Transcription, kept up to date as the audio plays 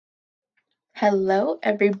Hello,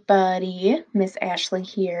 everybody. Miss Ashley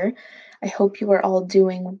here. I hope you are all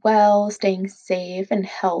doing well, staying safe and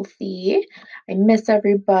healthy. I miss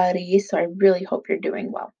everybody, so I really hope you're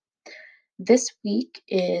doing well. This week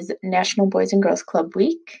is National Boys and Girls Club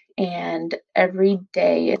Week, and every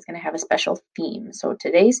day it's going to have a special theme. So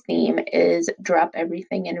today's theme is Drop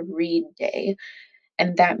Everything and Read Day.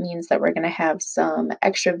 And that means that we're going to have some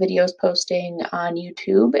extra videos posting on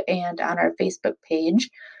YouTube and on our Facebook page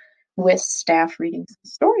with staff reading some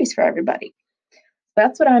stories for everybody.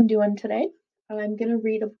 That's what I'm doing today. I'm going to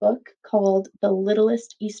read a book called The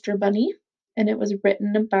Littlest Easter Bunny, and it was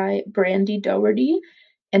written by Brandi Dougherty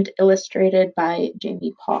and illustrated by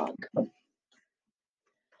Jamie Pogg. And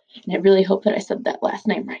I really hope that I said that last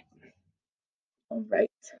name right. All right.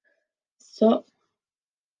 So,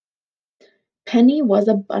 Penny was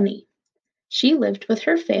a bunny. She lived with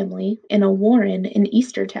her family in a warren in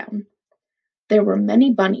Eastertown. There were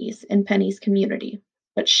many bunnies in Penny's community,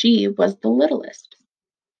 but she was the littlest.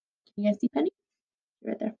 Can you guys see Penny?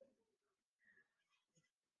 Right there.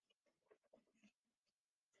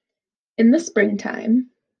 In the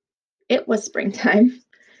springtime, It was springtime,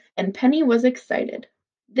 and Penny was excited.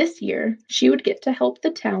 This year, she would get to help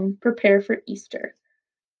the town prepare for Easter.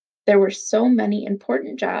 There were so many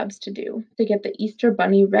important jobs to do to get the Easter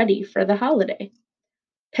bunny ready for the holiday.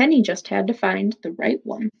 Penny just had to find the right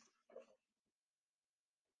one.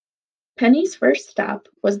 Penny's first stop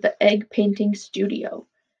was the egg painting studio.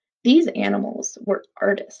 These animals were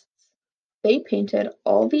artists. They painted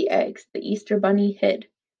all the eggs the Easter bunny hid.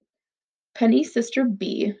 Penny's sister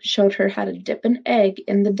Bee showed her how to dip an egg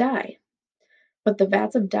in the dye, but the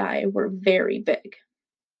vats of dye were very big.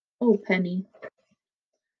 Oh, Penny.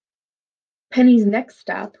 Penny's next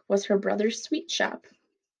stop was her brother's sweet shop.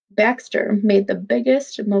 Baxter made the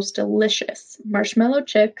biggest, most delicious marshmallow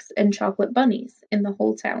chicks and chocolate bunnies in the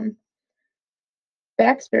whole town.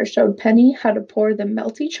 Baxter showed Penny how to pour the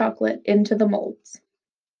melty chocolate into the molds.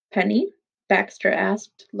 Penny? Baxter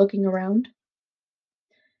asked, looking around.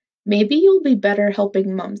 Maybe you'll be better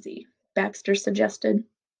helping Mumsy, Baxter suggested.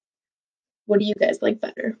 What do you guys like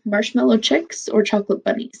better, marshmallow chicks or chocolate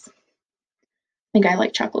bunnies? I think I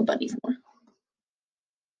like chocolate bunnies more.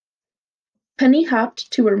 Penny hopped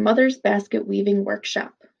to her mother's basket weaving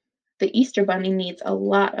workshop. The Easter bunny needs a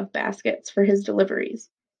lot of baskets for his deliveries.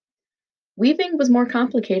 Weaving was more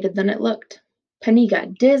complicated than it looked. Penny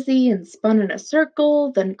got dizzy and spun in a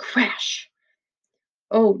circle, then crash.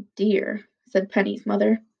 Oh dear, said Penny's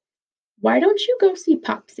mother. Why don't you go see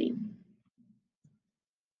Popsy?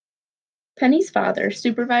 Penny's father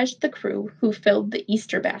supervised the crew who filled the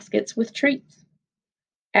Easter baskets with treats.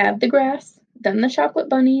 Add the grass, then the chocolate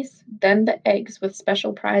bunnies, then the eggs with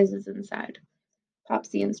special prizes inside,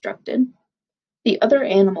 Popsy instructed. The other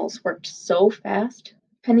animals worked so fast,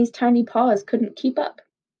 Penny's tiny paws couldn't keep up.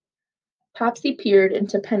 Popsy peered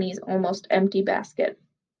into Penny's almost empty basket.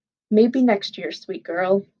 Maybe next year, sweet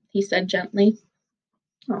girl, he said gently.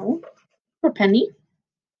 Oh, poor Penny.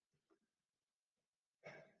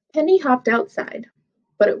 Penny hopped outside,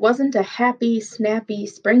 but it wasn't a happy, snappy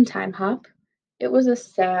springtime hop. It was a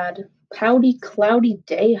sad, pouty, cloudy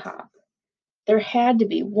day hop. There had to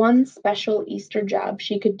be one special Easter job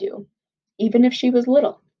she could do, even if she was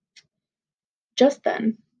little. Just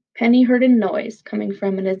then, Penny heard a noise coming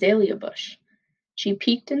from an azalea bush. She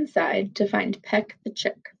peeked inside to find Peck the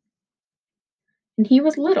chick. And he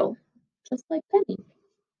was little, just like Penny.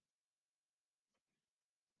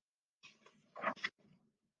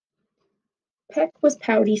 Peck was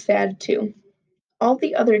pouty sad too. All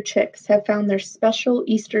the other chicks have found their special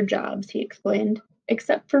Easter jobs, he explained,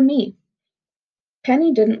 except for me.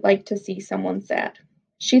 Penny didn't like to see someone sad.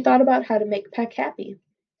 She thought about how to make Peck happy.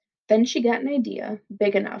 Then she got an idea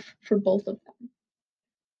big enough for both of them.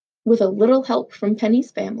 With a little help from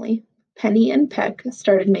Penny's family, Penny and Peck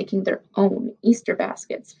started making their own Easter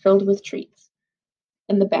baskets filled with treats.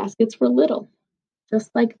 And the baskets were little,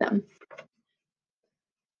 just like them.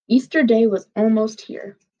 Easter Day was almost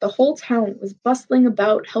here. The whole town was bustling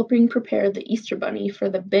about helping prepare the Easter bunny for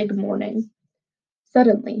the big morning.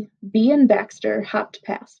 Suddenly, Bee and Baxter hopped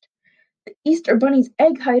past. The Easter bunny's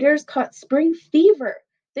egg hiders caught spring fever.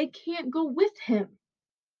 They can't go with him.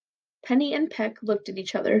 Penny and Peck looked at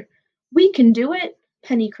each other. We can do it,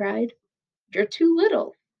 Penny cried. You're too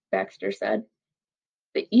little, Baxter said.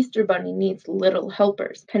 The Easter bunny needs little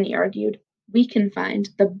helpers, Penny argued. We can find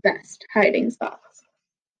the best hiding spots.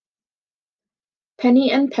 Penny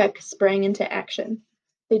and Peck sprang into action.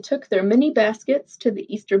 They took their mini baskets to the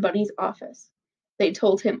Easter bunny's office. They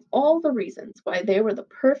told him all the reasons why they were the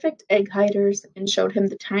perfect egg hiders and showed him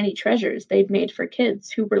the tiny treasures they'd made for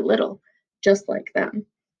kids who were little, just like them.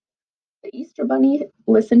 The Easter Easter Bunny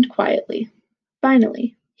listened quietly.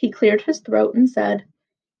 Finally, he cleared his throat and said,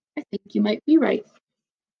 I think you might be right.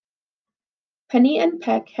 Penny and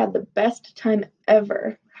Peck had the best time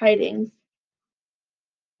ever hiding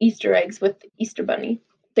Easter eggs with the Easter Bunny.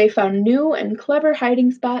 They found new and clever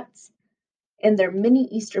hiding spots, and their mini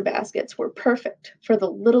Easter baskets were perfect for the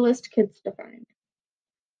littlest kids to find.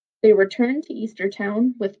 They returned to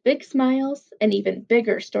Eastertown with big smiles and even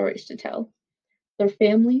bigger stories to tell. Their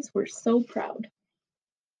families were so proud.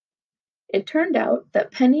 It turned out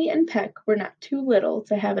that Penny and Peck were not too little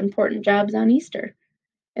to have important jobs on Easter,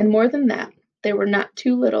 and more than that, they were not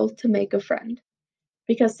too little to make a friend,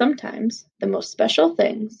 because sometimes the most special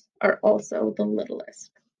things are also the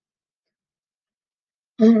littlest.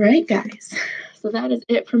 All right, guys. So that is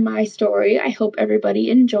it for my story. I hope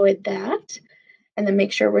everybody enjoyed that. And then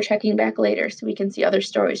make sure we're checking back later so we can see other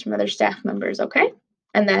stories from other staff members, okay?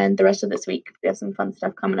 And then the rest of this week, we have some fun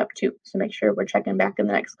stuff coming up too. So make sure we're checking back in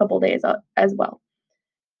the next couple days as well.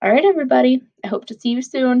 All right, everybody. I hope to see you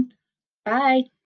soon. Bye.